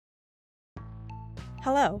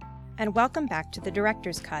Hello, and welcome back to The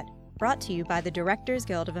Director's Cut, brought to you by the Directors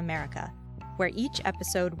Guild of America, where each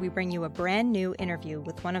episode we bring you a brand new interview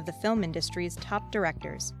with one of the film industry's top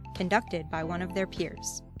directors, conducted by one of their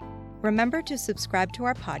peers. Remember to subscribe to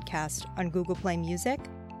our podcast on Google Play Music,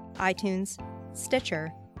 iTunes,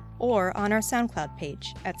 Stitcher, or on our SoundCloud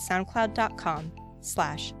page at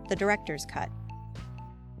soundcloud.com/thedirectorscut.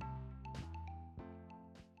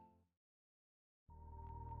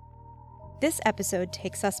 This episode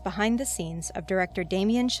takes us behind the scenes of director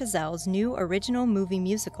Damien Chazelle's new original movie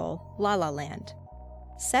musical, La La Land.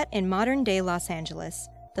 Set in modern-day Los Angeles,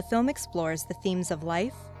 the film explores the themes of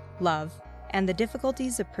life, love, and the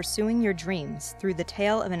difficulties of pursuing your dreams through the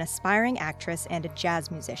tale of an aspiring actress and a jazz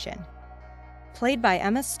musician. Played by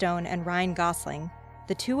Emma Stone and Ryan Gosling,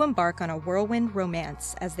 the two embark on a whirlwind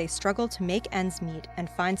romance as they struggle to make ends meet and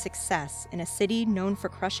find success in a city known for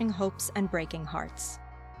crushing hopes and breaking hearts.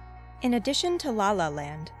 In addition to La La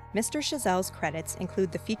Land, Mr. Chazelle's credits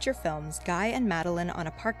include the feature films Guy and Madeline on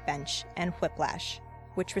a Park Bench and Whiplash,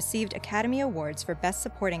 which received Academy Awards for Best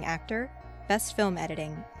Supporting Actor, Best Film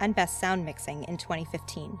Editing, and Best Sound Mixing in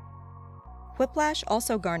 2015. Whiplash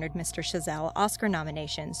also garnered Mr. Chazelle Oscar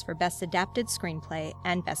nominations for Best Adapted Screenplay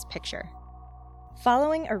and Best Picture.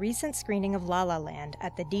 Following a recent screening of La La Land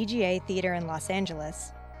at the DGA Theater in Los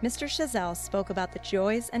Angeles, Mr. Chazelle spoke about the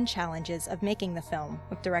joys and challenges of making the film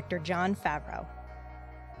with director Jon Favreau.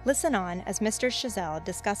 Listen on as Mr. Chazelle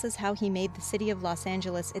discusses how he made the city of Los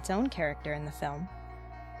Angeles its own character in the film,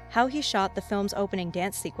 how he shot the film's opening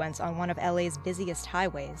dance sequence on one of LA's busiest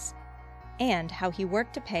highways, and how he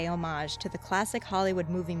worked to pay homage to the classic Hollywood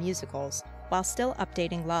movie musicals while still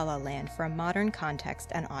updating La La Land for a modern context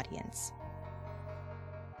and audience.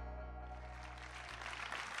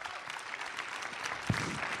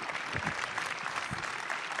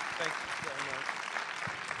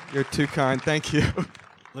 You're too kind. Thank you.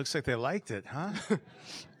 Looks like they liked it, huh?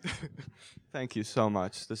 Thank you so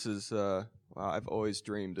much. This is, wow, I've always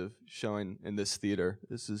dreamed of showing in this theater.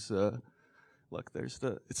 This is, look, it's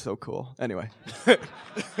so cool. Anyway.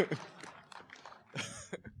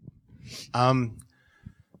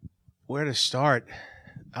 Where to start?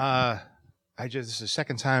 This is the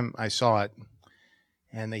second time I saw it,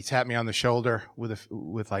 and they tapped me on the shoulder with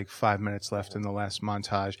like 5 minutes left in the last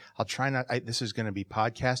montage. I'll try not. This is going to be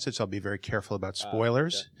podcasted, so I'll be very careful about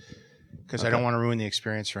spoilers because I don't want to ruin the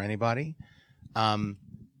experience for anybody. But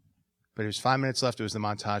it was 5 minutes left. It was the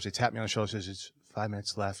montage. They tapped me on the shoulder. Says it's 5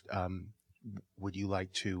 minutes left. Would you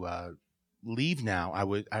like to leave now?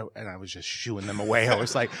 And I was just shooing them away. I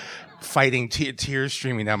was like fighting tears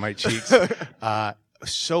streaming down my cheeks.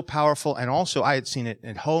 So powerful, and also I had seen it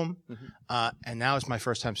at home, and now it's my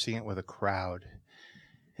first time seeing it with a crowd.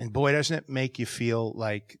 And boy, doesn't it make you feel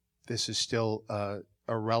like this is still a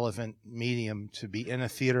relevant medium to be in a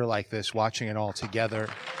theater like this, watching it all together.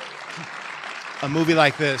 A movie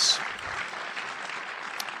like this,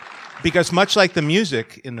 because much like the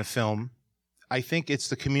music in the film, I think it's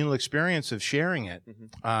the communal experience of sharing it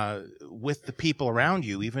with the people around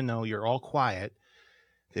you, even though you're all quiet.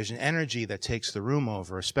 There's an energy that takes the room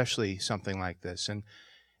over, especially something like this. And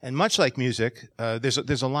much like music, there's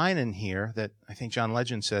a line in here that I think John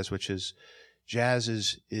Legend says, which is, jazz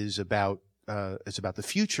is about the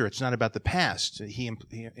future. It's not about the past. He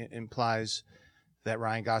implies that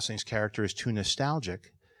Ryan Gosling's character is too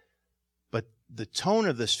nostalgic. But the tone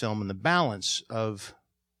of this film and the balance of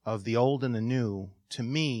the old and the new, to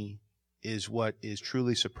me, is what is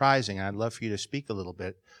truly surprising. I'd love for you to speak a little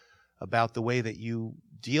bit about the way that you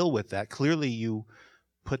deal with that. Clearly, you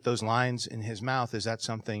put those lines in his mouth. Is that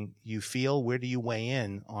something you feel? Where do you weigh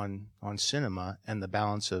in on cinema and the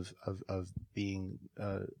balance of being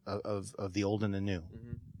of the old and the new?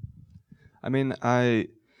 I mean, I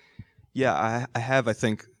have. I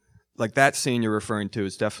think like that scene you're referring to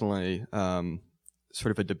is definitely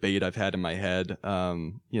sort of a debate I've had in my head.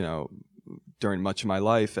 During much of my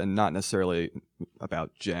life, and not necessarily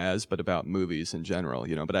about jazz, but about movies in general,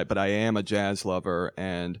 but I am a jazz lover,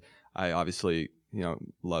 and I obviously,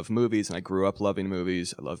 love movies, and I grew up loving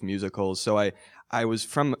movies. I love musicals. So I was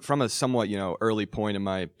from a somewhat, early point in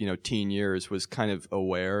my, teen years, was kind of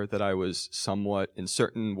aware that I was somewhat in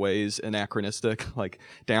certain ways anachronistic, like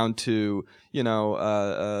down to,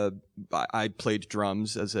 I played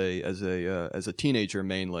drums as a teenager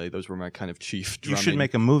mainly. Those were my kind of chief drumming. You should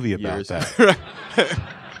make a movie about that.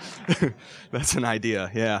 That's an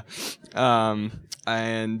idea, yeah.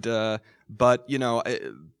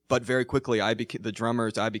 But very quickly, the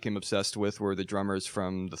drummers I became obsessed with were the drummers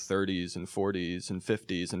from the 30s and 40s and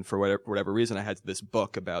 50s, and for whatever reason, I had this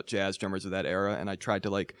book about jazz drummers of that era, and I tried to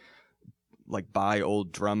like like buy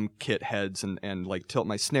old drum kit heads and like tilt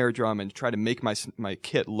my snare drum and try to make my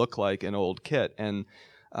kit look like an old kit. And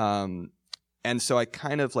so I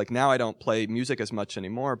kind of like, now I don't play music as much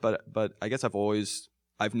anymore, but I guess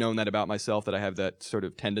I've known that about myself, that I have that sort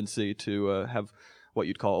of tendency to have what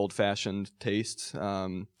you'd call old-fashioned tastes.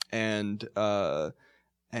 And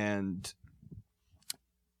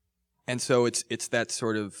so it's that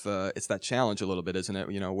sort of it's that challenge a little bit, isn't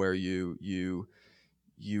it? You know, where you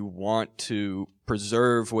want to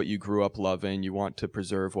preserve what you grew up loving, you want to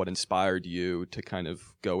preserve what inspired you to kind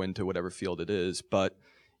of go into whatever field it is, but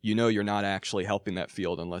you know you're not actually helping that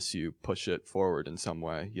field unless you push it forward in some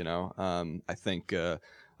way. You know, I think there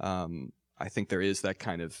is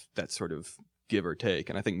that sort of give or take.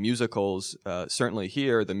 And I think musicals, certainly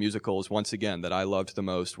here, the musicals, once again, that I loved the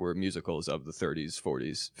most were musicals of the 30s,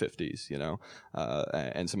 40s, 50s, you know,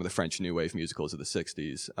 and some of the French New Wave musicals of the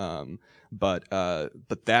 60s. But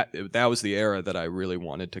that was the era that I really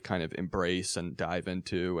wanted to kind of embrace and dive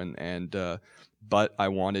into, but I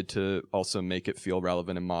wanted to also make it feel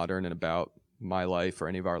relevant and modern and about my life or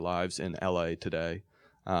any of our lives in LA today.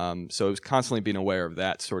 So it was constantly being aware of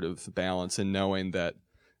that sort of balance and knowing that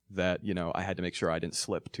you know I had to make sure I didn't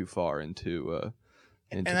slip too far into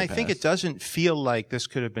and I think it doesn't feel like this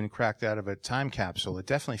could have been cracked out of a time capsule. It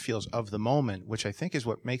definitely feels of the moment, which I think is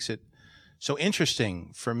what makes it so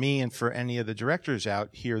interesting for me and for any of the directors out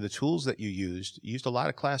here. The tools that you used a lot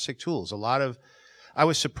of classic tools. I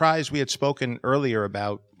was surprised we had spoken earlier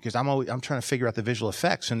about, because I'm trying to figure out the visual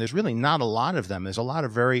effects, and there's really not a lot of them. There's a lot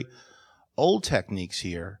of very old techniques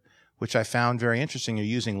here, which I found very interesting. You're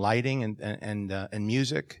using lighting and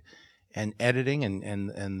music and editing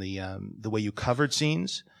and the way you covered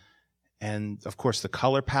scenes, and of course the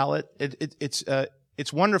color palette.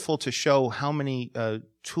 It's wonderful to show how many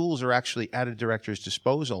tools are actually at a director's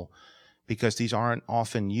disposal, because these aren't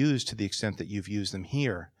often used to the extent that you've used them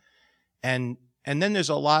here. And then there's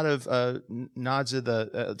a lot of nods of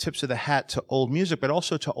the tips of the hat to old music, but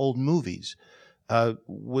also to old movies.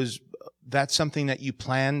 Was that something that you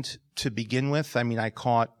planned to begin with? I mean, I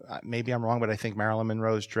caught, maybe I'm wrong, but I think Marilyn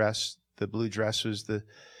Monroe's dress, the blue dress, was the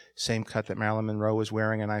same cut that Marilyn Monroe was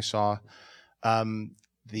wearing, and I saw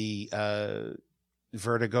the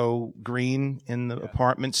Vertigo green in the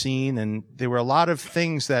apartment scene, and there were a lot of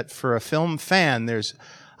things that, for a film fan, there's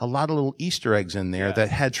a lot of little Easter eggs in there that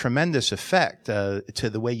had tremendous effect to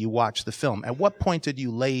the way you watch the film. At what point did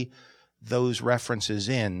you lay those references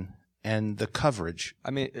in and the coverage? I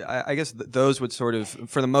mean, I guess those would sort of,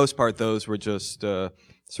 for the most part, those were just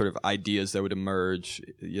sort of ideas that would emerge,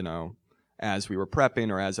 you know, as we were prepping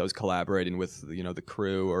or as I was collaborating with, you know, the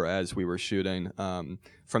crew or as we were shooting.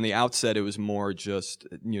 From the outset, it was more just,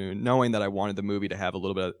 you know, knowing that I wanted the movie to have a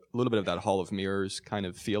little bit of that Hall of Mirrors kind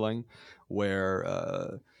of feeling,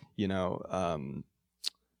 where you know,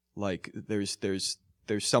 like there's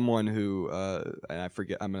someone who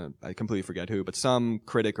and I completely forget who, but some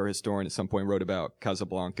critic or historian at some point wrote about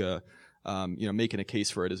Casablanca, you know, making a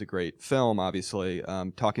case for it as a great film, obviously,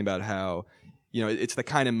 talking about how, you know, it's the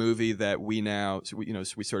kind of movie that we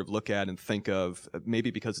sort of look at and think of,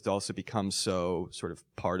 maybe because it's also become so sort of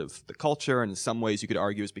part of the culture, and in some ways you could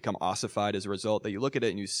argue it's become ossified as a result, that you look at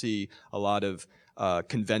it and you see a lot of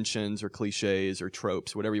conventions or cliches or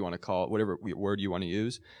tropes, whatever you want to call it, whatever word you want to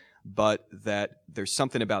use, but that there's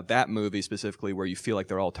something about that movie specifically where you feel like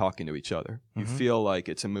they're all talking to each other. Mm-hmm. You feel like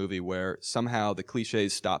it's a movie where somehow the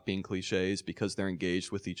cliches stop being cliches because they're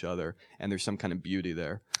engaged with each other, and there's some kind of beauty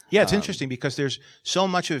there. Yeah, it's interesting because there's so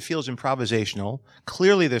much of it feels improvisational.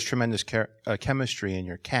 Clearly there's tremendous chemistry in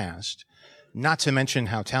your cast, not to mention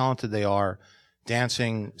how talented they are,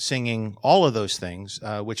 dancing, singing, all of those things,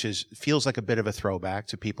 which feels like a bit of a throwback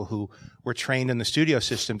to people who were trained in the studio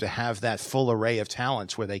system to have that full array of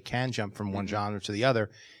talents where they can jump from one genre to the other.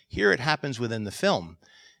 Here it happens within the film.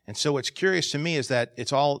 And so what's curious to me is that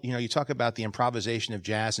it's all, you know, you talk about the improvisation of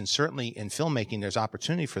jazz, and certainly in filmmaking there's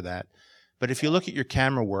opportunity for that. But if you look at your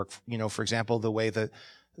camera work, you know, for example, the way the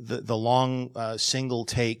long single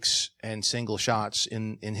takes and single shots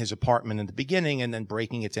in his apartment in the beginning, and then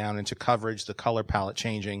breaking it down into coverage, the color palette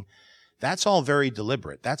changing, that's all very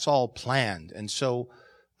deliberate. That's all planned. And so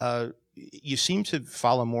you seem to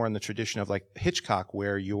follow more in the tradition of like Hitchcock,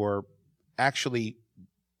 where you're actually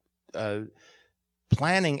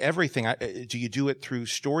planning everything. Do you do it through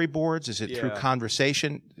storyboards? Is it through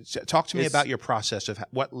conversation? Talk to me about your process of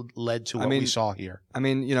what led to what we saw here. I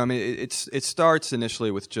mean, you know, it starts initially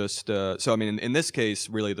with just, so I mean, in this case,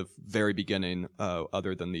 really the very beginning,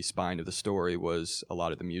 other than the spine of the story, was a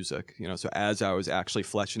lot of the music, you know, so as I was actually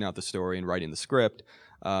fleshing out the story and writing the script,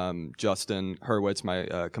 Justin Hurwitz,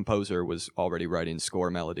 my composer, was already writing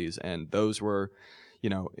score melodies, and those were,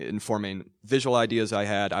 informing visual ideas I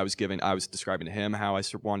had. I was describing to him how I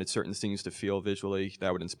wanted certain things to feel visually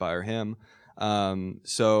that would inspire him. And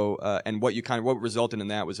what resulted in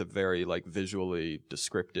that was a very visually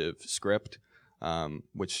descriptive script,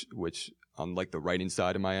 which on the writing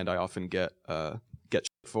side of my end, I often get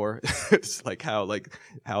for. It's how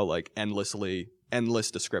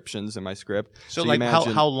endless descriptions in my script. So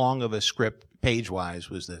how long of a script page-wise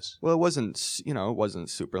was this? Well, it wasn't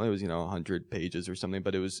super long. It was 100 pages or something,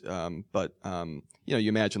 but it was you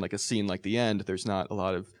imagine a scene like the end, there's not a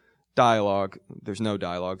lot of dialogue. There's no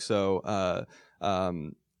dialogue. So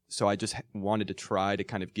so I just wanted to try to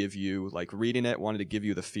kind of give you, reading it, wanted to give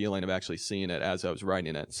you the feeling of actually seeing it as I was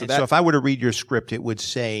writing it. So if I were to read your script, it would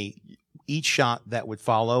say each shot that would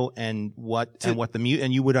follow and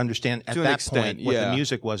and you would understand at that point what the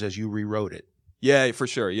music was as you rewrote it. Yeah, for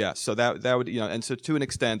sure. Yeah. So that would, and so to an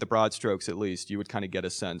extent, the broad strokes at least, you would kind of get a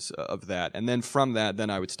sense of that. And then from that, then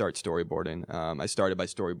I would start storyboarding. I started by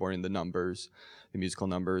storyboarding the musical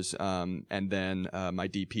numbers. And then my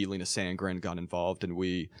DP, Lena Sandgren, got involved, and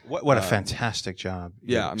we... What a fantastic job.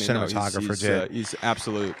 Yeah, I mean, cinematographer did. He's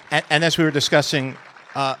absolute. And as we were discussing,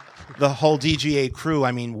 the whole DGA crew,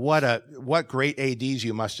 I mean, what great ADs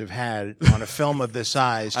you must have had on a film of this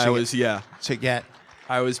size. I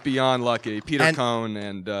was beyond lucky. Peter Cohn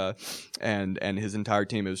and his entire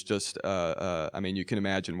team. It was just, I mean, you can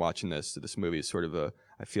imagine watching this movie is sort of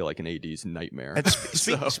I feel like an AD's nightmare.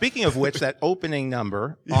 Speaking of which, that opening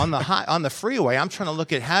number on the freeway, I'm trying to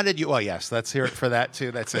look at how did you? Well, yes, let's hear it for that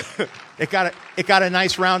too. That's it. It got a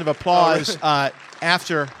nice round of applause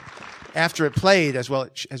after it played as well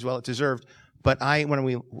it deserved. But when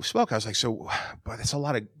we spoke, I was like, but that's a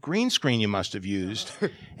lot of green screen you must have used.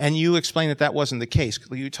 And you explained that wasn't the case.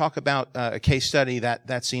 Will you talk about a case study,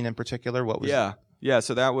 that scene in particular? What was it? Yeah.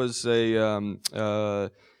 So that was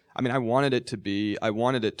I mean, I wanted it to be,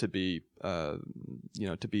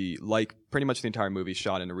 to be like pretty much the entire movie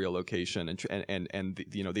shot in a real location. And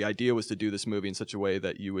the idea was to do this movie in such a way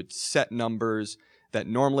that you would set numbers that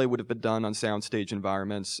normally would have been done on soundstage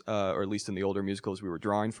environments, or at least in the older musicals we were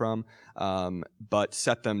drawing from, but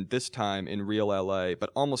set them this time in real LA, but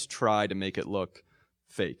almost try to make it look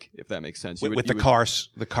fake, if that makes sense. With the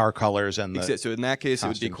car colors and the so in that case,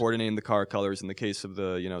 costumes. It would be coordinating the car colors. In the case of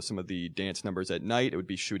the, some of the dance numbers at night, it would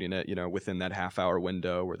be shooting it, within that half-hour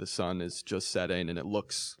window where the sun is just setting and it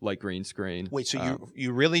looks like green screen. Wait, so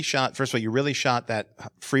you really shot? First of all, you really shot that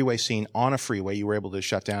freeway scene on a freeway. You were able to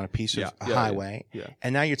shut down a piece of highway,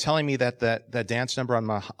 and now you're telling me that that dance number on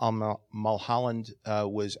Mulholland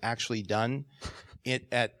was actually done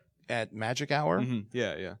at Magic Hour? Mm-hmm.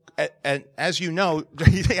 Yeah. And as you know,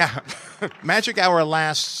 Magic Hour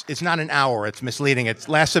lasts, it's not an hour, it's misleading. It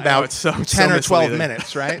lasts about 10 or 12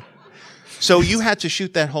 minutes, right? So you had to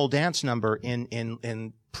shoot that whole dance number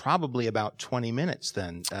in probably about 20 minutes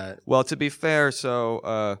then. Well, to be fair,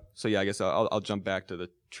 so yeah, I guess I'll jump back to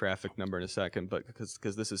the traffic number in a second, but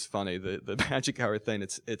because this is funny, the Magic Hour thing,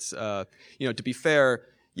 it's to be fair,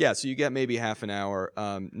 yeah, so you get maybe half an hour.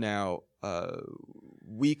 Now,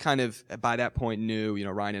 we kind of, by that point, knew,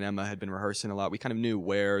 Ryan and Emma had been rehearsing a lot. We kind of knew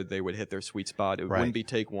where they would hit their sweet spot. It wouldn't be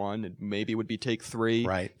take one. It maybe would be take three.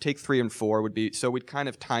 Right. Take 3 and 4 would be, so we'd kind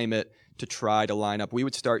of time it to try to line up. We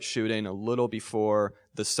would start shooting a little before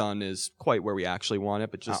the sun is quite where we actually want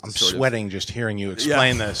it, but just I'm sweating just hearing you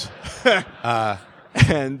explain this.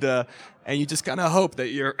 And you just kind of hope that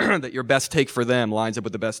your best take for them lines up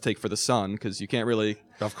with the best take for the sun, because you can't really.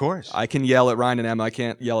 Of course. I can yell at Ryan and Emma. I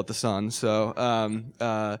can't yell at the sun. So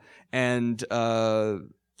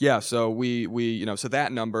so we so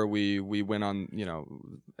that number we went on.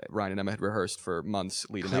 Ryan and Emma had rehearsed for months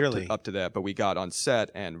leading up to that, but we got on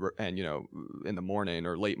set and in the morning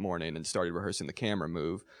or late morning and started rehearsing the camera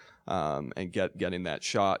move, and getting that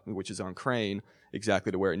shot, which is on crane,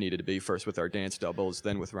 exactly to where it needed to be, first with our dance doubles,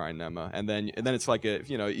 then with Ryan and Emma, and then it's like it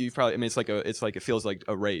feels like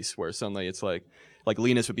a race where suddenly it's like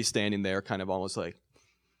Linus would be standing there kind of almost like,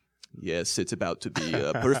 yes, it's about to be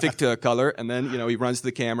a perfect color, and then he runs to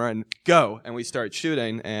the camera and go, and we start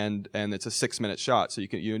shooting, and it's a 6-minute shot, so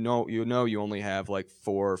you only have like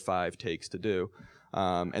 4 or 5 takes to do,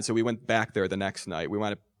 and so we went back there the next night.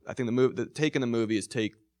 I think the take in the movie is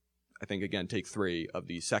take 3 of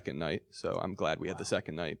the second night. So I'm glad we had the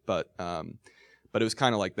second night. But it was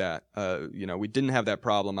kind of like that. We didn't have that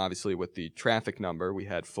problem, obviously, with the traffic number. We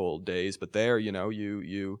had full days. But there,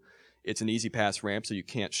 it's an easy pass ramp, so you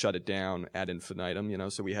can't shut it down ad infinitum,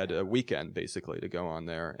 So we had a weekend, basically, to go on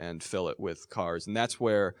there and fill it with cars. And that's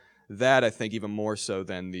where that I think even more so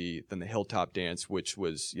than the hilltop dance, which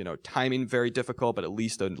was, you know, timing very difficult, but at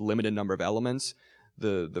least a limited number of elements.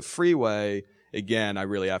 The freeway, again, I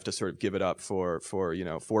really have to sort of give it up for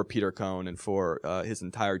Peter Cohn and for his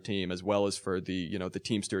entire team, as well as for the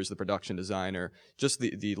Teamsters, the production designer, just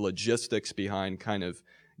the logistics behind kind of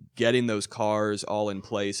getting those cars all in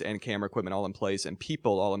place and camera equipment all in place and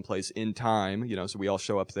people all in place in time, you know, so we all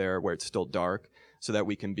show up there where it's still dark, so that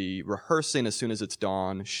we can be rehearsing as soon as it's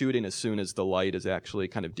dawn, shooting as soon as the light is actually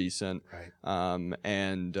kind of decent, right.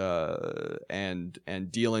 And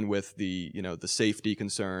dealing with the safety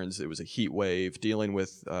concerns. It was a heat wave, dealing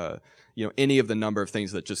with any of the number of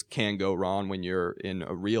things that just can go wrong when you're in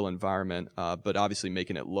a real environment, but obviously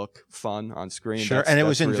making it look fun on screen. Sure, and it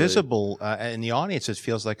was invisible in the audience. It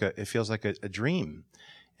feels like a dream,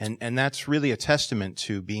 and that's really a testament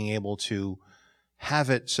to being able to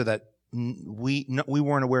have it so that we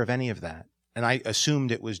weren't aware of any of that, and I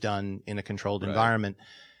assumed it was done in a controlled environment.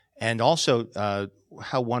 And also,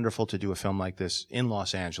 how wonderful to do a film like this in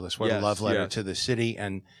Los Angeles. What a love letter to the city,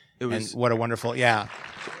 and what a wonderful,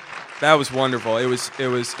 That was wonderful. It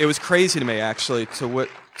was crazy to me, actually, to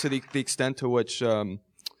the extent to which,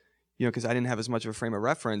 because I didn't have as much of a frame of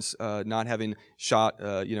reference, not having shot,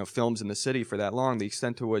 films in the city for that long, the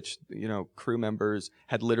extent to which, crew members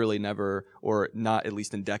had literally never, or not at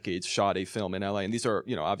least in decades, shot a film in LA. And these are,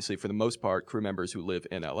 obviously for the most part, crew members who live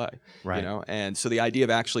in LA, right. And so the idea of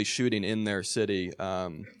actually shooting in their city,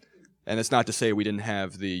 and it's not to say we didn't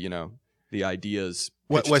have the ideas.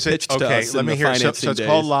 What was it? Okay, let me hear. So it's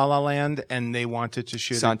called La La Land, and they wanted to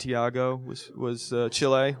shoot Santiago was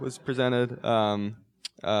Chile was presented.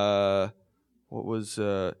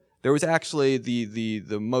 There was actually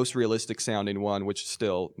the most realistic sounding one, which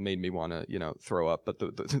still made me want to throw up. But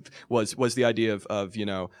was the idea of a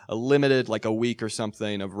limited, like a week or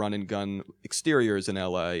something, of run and gun exteriors in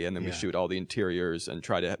LA, and then we shoot all the interiors and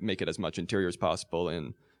try to make it as much interior as possible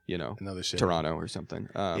in another city, Toronto or something.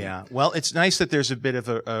 Well, it's nice that there's a bit of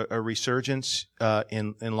a resurgence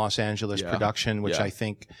in Los Angeles production, which I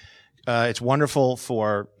think it's wonderful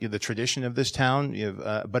for the tradition of this town,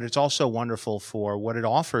 but it's also wonderful for what it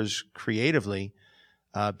offers creatively,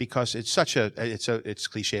 because it's it's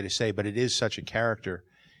cliche to say, but it is such a character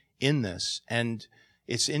in this. And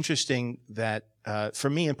it's interesting that for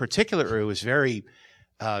me in particular, it was very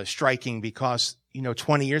striking because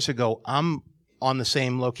 20 years ago I'm on the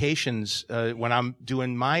same locations when I'm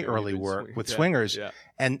doing my early work with Swingers. Yeah.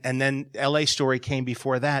 And then LA Story came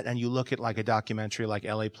before that, and you look at like a documentary like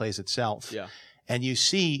LA Plays Itself, and you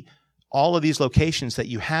see all of these locations that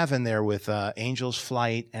you have in there with Angel's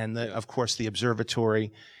Flight and of course the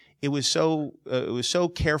observatory. It was so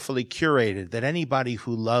carefully curated that anybody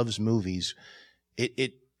who loves movies,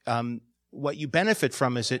 what you benefit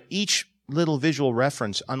from is that each little visual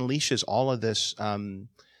reference unleashes all of this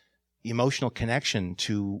emotional connection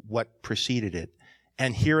to what preceded it.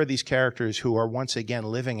 And here are these characters who are once again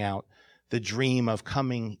living out the dream of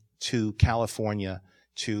coming to California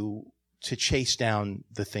to chase down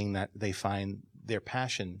the thing that they find their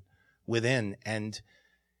passion within, and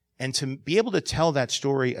to be able to tell that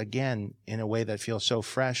story again in a way that feels so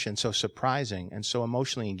fresh and so surprising and so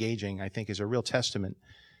emotionally engaging, I think is a real testament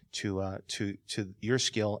to your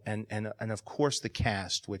skill and of course the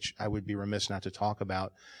cast, which I would be remiss not to talk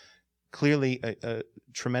about. Clearly a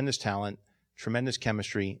tremendous talent, tremendous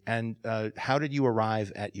chemistry. And how did you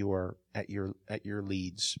arrive at your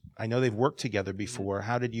leads? I know they've worked together before.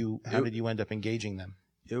 How did you end up engaging them?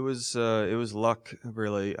 It was luck,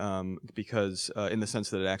 really, because in the sense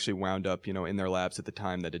that it actually wound up, in their laps at the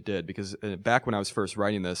time that it did. Because back when I was first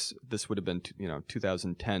writing this would have been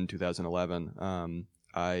 2010, 2011.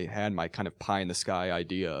 I had my kind of pie in the sky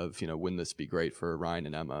idea of, wouldn't this be great for Ryan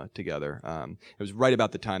and Emma together? It was right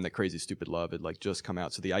about the time that Crazy Stupid Love had just come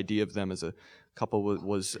out. So the idea of them as a couple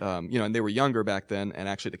was and they were younger back then. And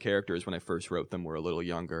actually the characters, when I first wrote them, were a little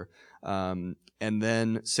younger. And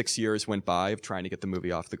then 6 years went by of trying to get the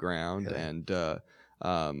movie off the ground. And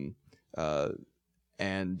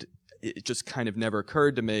it just kind of never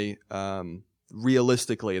occurred to me,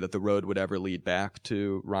 realistically, that the road would ever lead back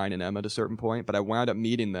to Ryan and Emma at a certain point. But I wound up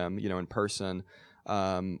meeting them, in person,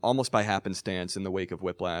 almost by happenstance in the wake of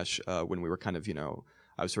Whiplash, when we were kind of,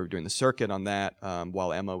 I was sort of doing the circuit on that,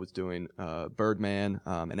 while Emma was doing Birdman,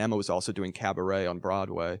 and Emma was also doing Cabaret on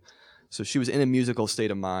Broadway. So she was in a musical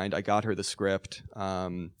state of mind. I got her the script.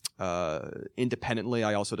 Independently,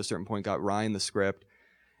 I also at a certain point got Ryan the script.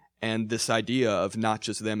 and this idea of not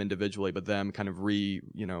just them individually, but them kind of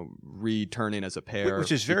returning as a pair,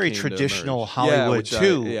 which is very became to traditional emerge. Hollywood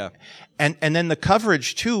too. Yeah. And then the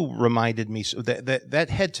coverage too reminded me that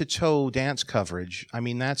head to toe dance coverage. I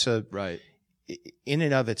mean, that's right. In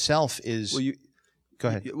and of itself is. Well, go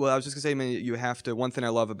ahead. Well, I was just gonna say, I mean, you have to. One thing I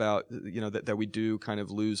love about that we do kind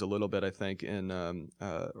of lose a little bit, I think,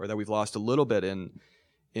 or that we've lost a little bit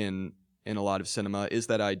in a lot of cinema is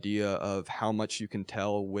that idea of how much you can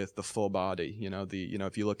tell with the full body.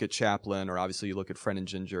 If you look at Chaplin, or obviously you look at Fred and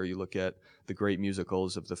Ginger, you look at the great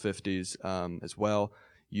musicals of the 50s as well,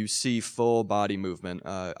 you see full body movement.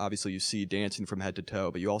 Obviously you see dancing from head to toe,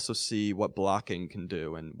 but you also see what blocking can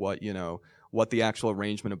do and what the actual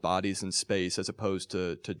arrangement of bodies in space, as opposed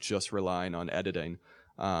to just relying on editing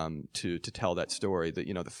to tell that story. That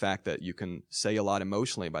the fact that you can say a lot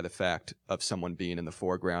emotionally by the fact of someone being in the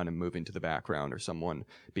foreground and moving to the background, or someone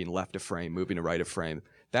being left of frame, moving to right of frame.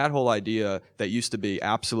 That whole idea that used to be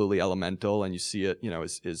absolutely elemental, and you see it,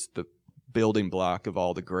 is the building block of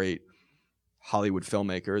all the great Hollywood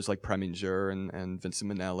filmmakers like Preminger and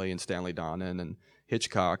Vincent Minnelli and Stanley Donen and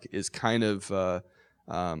Hitchcock, is kind of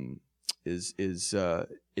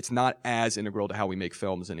it's not as integral to how we make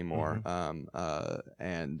films anymore. Mm-hmm.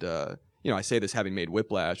 I say this having made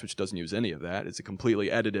Whiplash, which doesn't use any of that. It's a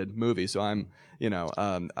completely edited movie, so I'm,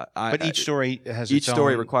 but each story has each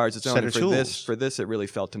story requires its own. set of tools. For this, it really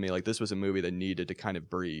felt to me like this was a movie that needed to kind of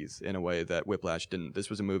breathe in a way that Whiplash didn't.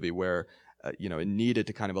 This was a movie where, it needed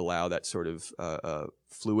to kind of allow that sort of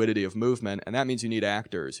fluidity of movement, and that means you need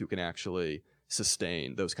actors who can actually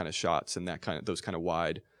sustain those kind of shots and those kind of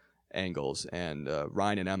wide angles. And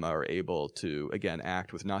Ryan and Emma are able to, again,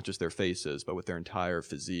 act with not just their faces, but with their entire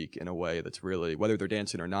physique in a way that's really, whether they're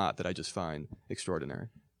dancing or not, that I just find extraordinary.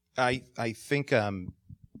 I think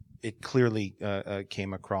it clearly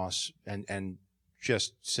came across and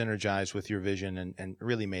just synergized with your vision and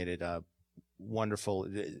really made it wonderful.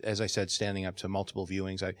 As I said, standing up to multiple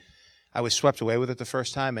viewings, I was swept away with it the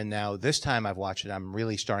first time, and now this time I've watched it, I'm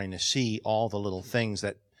really starting to see all the little things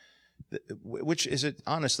which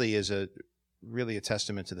honestly is really a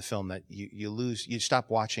testament to the film, that you stop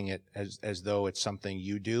watching it as though it's something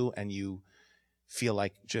you do, and you feel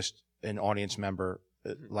like just an audience member,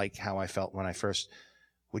 like how I felt when I first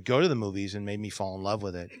would go to the movies, and made me fall in love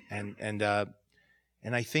with it. And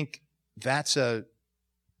I think that's an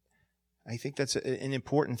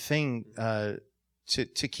important thing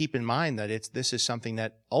to keep in mind, that this is something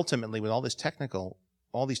that ultimately, with all these technical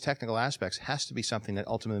aspects, has to be something that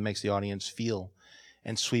ultimately makes the audience feel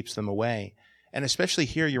and sweeps them away. And especially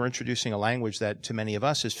here, you're introducing a language that to many of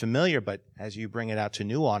us is familiar, but as you bring it out to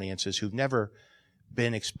new audiences who've never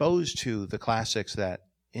been exposed to the classics that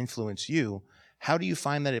influence you, how do you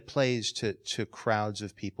find that it plays to crowds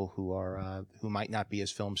of people who might not be as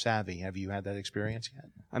film savvy? Have you had that experience yet?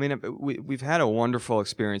 I mean, we've had a wonderful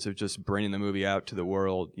experience of just bringing the movie out to the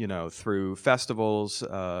world, through festivals,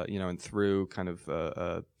 and through kind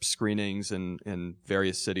of screenings in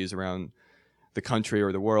various cities around the country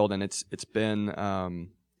or the world. And it's been,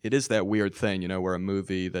 it is that weird thing, where a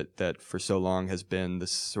movie that for so long has been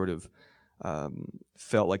this sort of,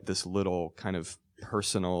 felt like this little kind of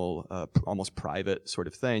personal, almost private sort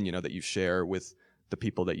of thing, that you share with the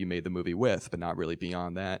people that you made the movie with, but not really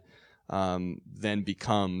beyond that. Then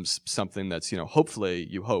becomes something that's, hopefully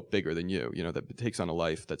you hope bigger than you, that takes on a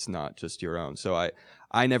life that's not just your own. So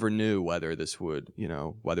I never knew whether this would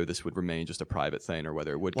remain just a private thing or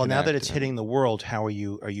whether it would. Well, now that it's hitting the world, how are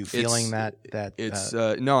you feeling that?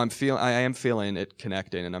 No, I am feeling it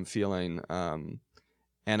connecting, and I'm feeling,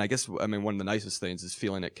 and I guess, one of the nicest things is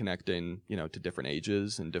feeling it connecting, to different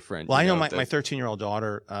ages and different. Well, I know my 13-year-old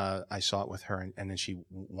daughter, I saw it with her, and then she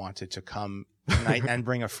wanted to come tonight and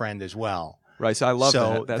bring a friend as well. Right, so I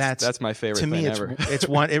love that. That's my favorite thing ever.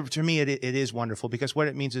 To me, it is wonderful, because what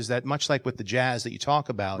it means is that, much like with the jazz that you talk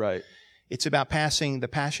about, right, it's about passing the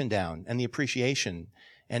passion down and the appreciation.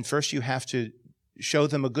 And first, you have to show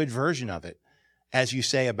them a good version of it. As you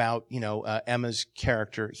say about, Emma's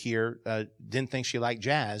character here, didn't think she liked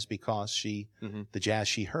jazz because the jazz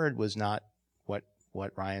she heard was not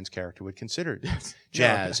what Ryan's character would consider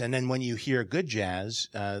jazz. And then when you hear good jazz,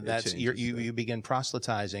 you begin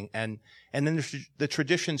proselytizing, and then the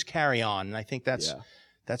traditions carry on. And I think that's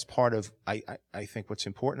part of I think what's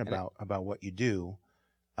important about what you do.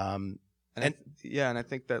 And I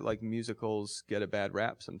think that like musicals get a bad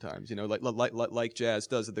rap sometimes, like jazz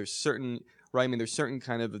does. There's certain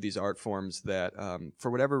kind of these art forms that, for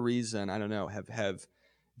whatever reason, I don't know, have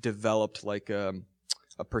developed like a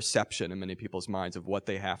perception in many people's minds of what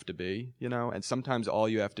they have to be, and sometimes all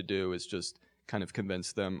you have to do is just kind of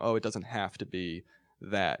convince them, oh, it doesn't have to be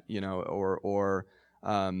that, you know, or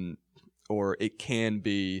it can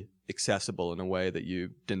be accessible in a way that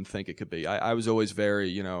you didn't think it could be. I was always very,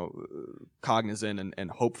 you know, cognizant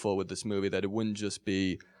and hopeful with this movie that it wouldn't just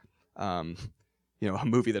be, you know, a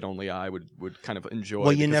movie that only I would kind of enjoy.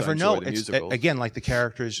 Well, you never know. It's, again, like the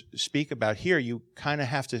characters speak about here, you kind of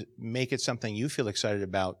have to make it something you feel excited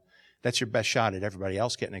about. That's your best shot at everybody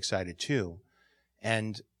else getting excited too.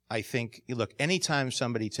 And I think, look, anytime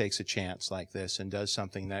somebody takes a chance like this and does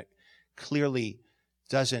something that clearly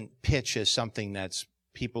doesn't pitch as something that's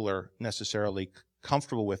people are necessarily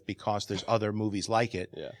comfortable with because there's other movies like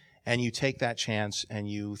it, and you take that chance and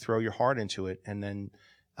you throw your heart into it, and then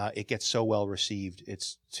it gets so well received.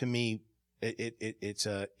 It's, to me,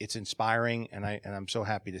 it's inspiring, and I'm so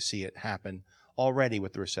happy to see it happen already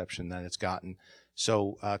with the reception that it's gotten.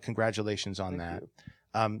 So congratulations on that.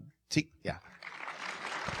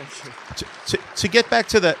 To get back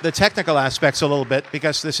to the technical aspects a little bit,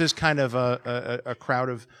 because this is kind of a crowd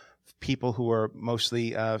of people who are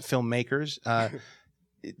mostly filmmakers.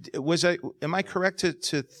 Am I correct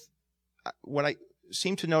to what I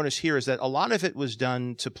seem to notice here is that a lot of it was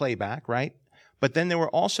done to playback, right? But then there were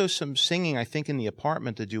also some singing, I think, in the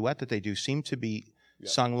apartment. The duet that they do seemed to be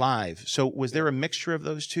sung live. So was there a mixture of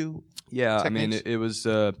those two? Yeah, techniques? I mean, it was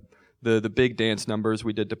the big dance numbers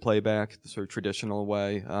we did to playback, the sort of traditional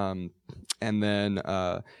way, and then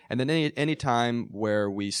any time where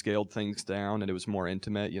we scaled things down and it was more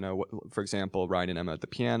intimate, you know, for example, Ryan and Emma at the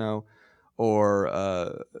piano,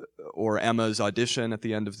 or Emma's audition at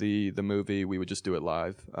the end of the movie, we would just do it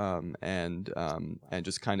live, and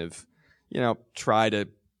just kind of, you know, try to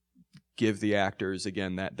give the actors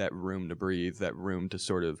again that room to breathe, that room to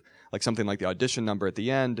sort of, like something like the audition number at the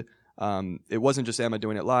end. It wasn't just Emma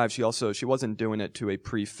doing it live. She wasn't doing it to a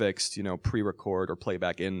prefixed, you know, pre-record or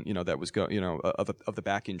playback in, you know, that was of the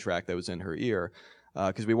backing track that was in her ear.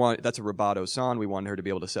 Because that's a rubato song. We wanted her to be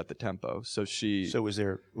able to set the tempo. So was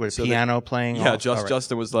there piano playing? Yeah,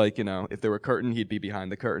 Justin was like, you know, if there were curtain, he'd be behind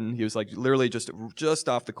the curtain. He was like literally just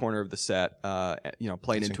off the corner of the set, you know,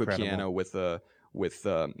 playing into a piano with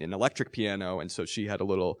an electric piano, and so she had a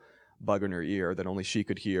little bug in her ear that only she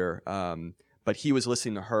could hear. But he was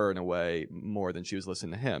listening to her in a way more than she was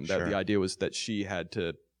listening to him. That the idea was that she had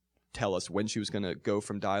to tell us when she was going to go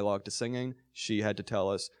from dialogue to singing. She had to tell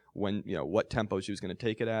us when, you know, what tempo she was going to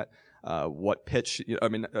take it at, what pitch. I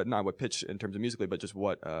mean, not what pitch in terms of musically, but just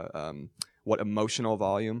what emotional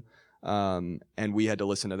volume. And we had to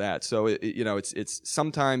listen to that. So you know, it's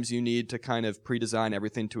sometimes you need to kind of pre-design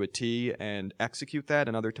everything to a T and execute that,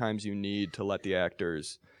 and other times you need to let the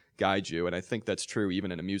actors guide you. And I think that's true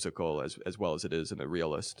even in a musical as well as it is in a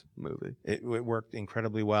realist movie. It worked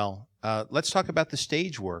incredibly well. Let's talk about the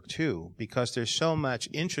stage work too, because there's so much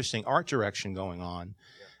interesting art direction going on,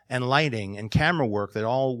 and lighting and camera work that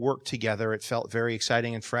all worked together. It felt very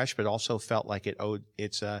exciting and fresh, but also felt like it owed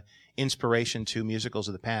its inspiration to musicals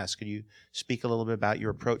of the past. Could you speak a little bit about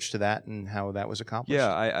your approach to that and how that was accomplished?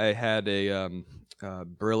 Yeah, I had a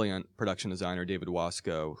brilliant production designer, David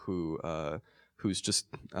Wasco, who's just,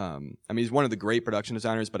 I mean, he's one of the great production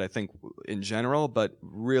designers, but I think in general, but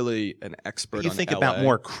really an expert on LA. You think about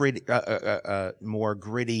more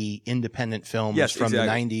gritty independent films from the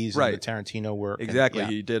 90s and the Tarantino work. Exactly.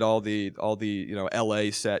 He did all the you know, LA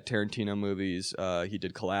set Tarantino movies. He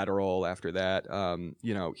did Collateral after that.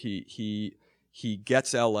 You know, he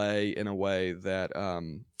gets LA in a way that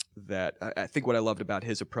that I think what I loved about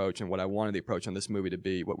his approach, and what I wanted the approach on this movie to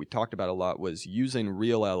be, what we talked about a lot, was using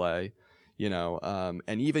real LA. You know,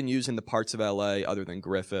 and even using the parts of LA other than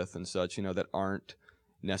Griffith and such, you know, that aren't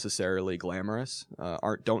necessarily glamorous,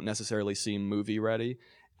 don't necessarily seem movie ready,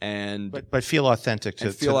 but feel authentic to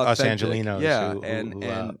us Angelinos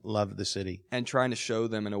who love the city, and trying to show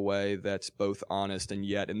them in a way that's both honest and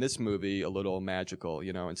yet in this movie a little magical,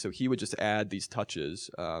 you know. And so he would just add these touches.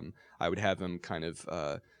 I would have him kind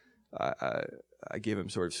of. I gave him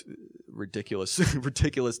sort of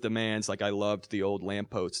ridiculous demands. Like, I loved the old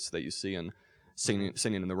lampposts that you see in Singing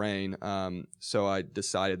in the Rain. So I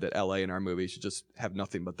decided that LA in our movie should just have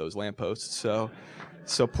nothing but those lampposts. So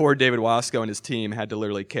poor David Wasco and his team had to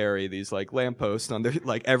literally carry these like lampposts on their,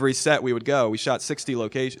 like, every set we would go. We shot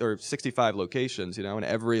 65 locations, you know, and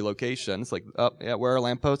every location it's like, oh yeah, where are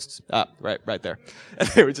lampposts? Right there. And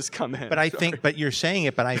they would just come in. But you're saying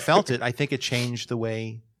it, but I felt it. I think it changed the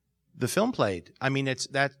way the film played. I mean, it's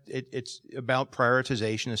about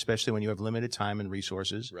prioritization, especially when you have limited time and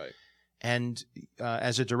resources. Right. And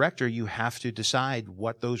as a director, you have to decide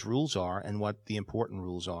what those rules are and what the important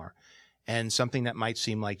rules are. And something that might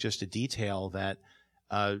seem like just a detail that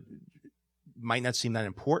might not seem that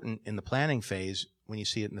important in the planning phase, when you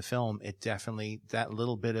see it in the film, it definitely, that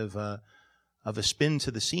little bit of a spin to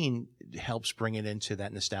the scene helps bring it into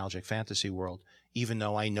that nostalgic fantasy world, even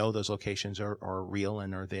though I know those locations are real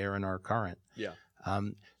and are there and are current. Yeah.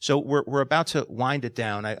 So we're about to wind it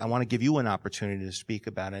down. I want to give you an opportunity to speak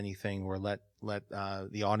about anything, or let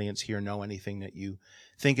the audience here know anything that you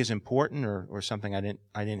think is important, or something I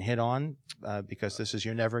didn't hit on, because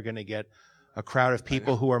you're never going to get a crowd of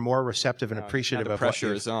people who are more receptive and appreciative the of pressure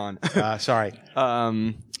what is on. Sorry.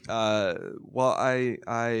 Well,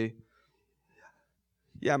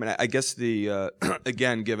 yeah, I mean, I guess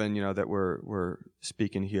again, given, that we're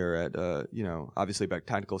speaking here at, obviously about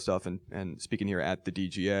technical stuff and speaking here at the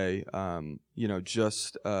DGA,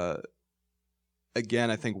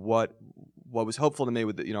 again, I think what was hopeful to me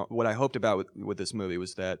with what I hoped about with this movie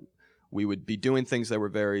was that we would be doing things that were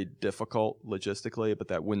very difficult logistically, but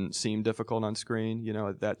that wouldn't seem difficult on screen.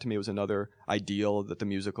 That to me was another ideal that the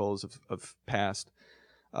musicals of past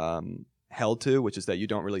held to, which is that you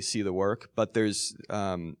don't really see the work, but there's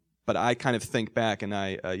but I kind of think back, and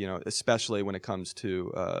I especially when it comes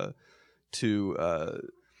to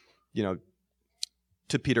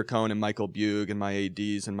Peter Cohn and Michael Bugh and my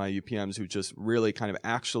ADs and my UPMs, who just really kind of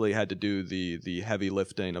actually had to do the heavy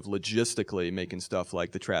lifting of logistically making stuff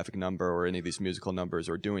like the Traffic number or any of these musical numbers,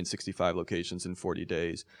 or doing 65 locations in 40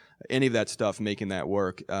 days. Any of that stuff, making that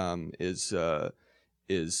work is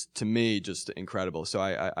to me just incredible. So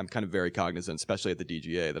I'm kind of very cognizant, especially at the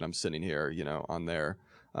DGA, that I'm sitting here, on there.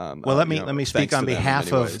 Well, let me speak on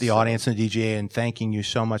behalf of the audience and the DGA, and thanking you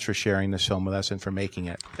so much for sharing this film with us and for making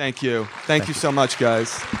it. Thank you. Thank you so much,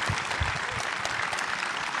 guys.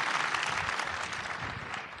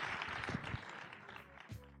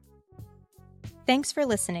 Thanks for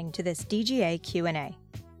listening to this DGA Q&A.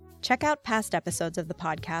 Check out past episodes of the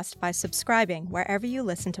podcast by subscribing wherever you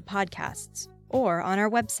listen to podcasts, or on our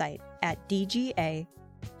website at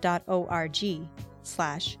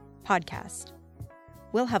dga.org/podcast.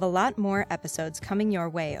 We'll have a lot more episodes coming your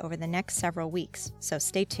way over the next several weeks, so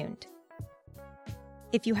stay tuned.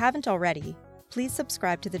 If you haven't already, please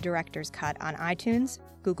subscribe to the Director's Cut on iTunes,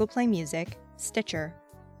 Google Play Music, Stitcher,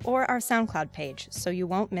 or our SoundCloud page so you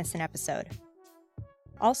won't miss an episode.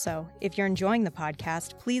 Also, if you're enjoying the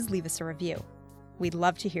podcast, please leave us a review. We'd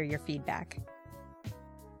love to hear your feedback.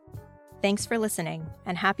 Thanks for listening,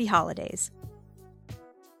 and happy holidays.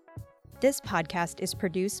 This podcast is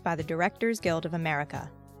produced by the Directors Guild of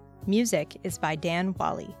America. Music is by Dan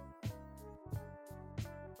Wally.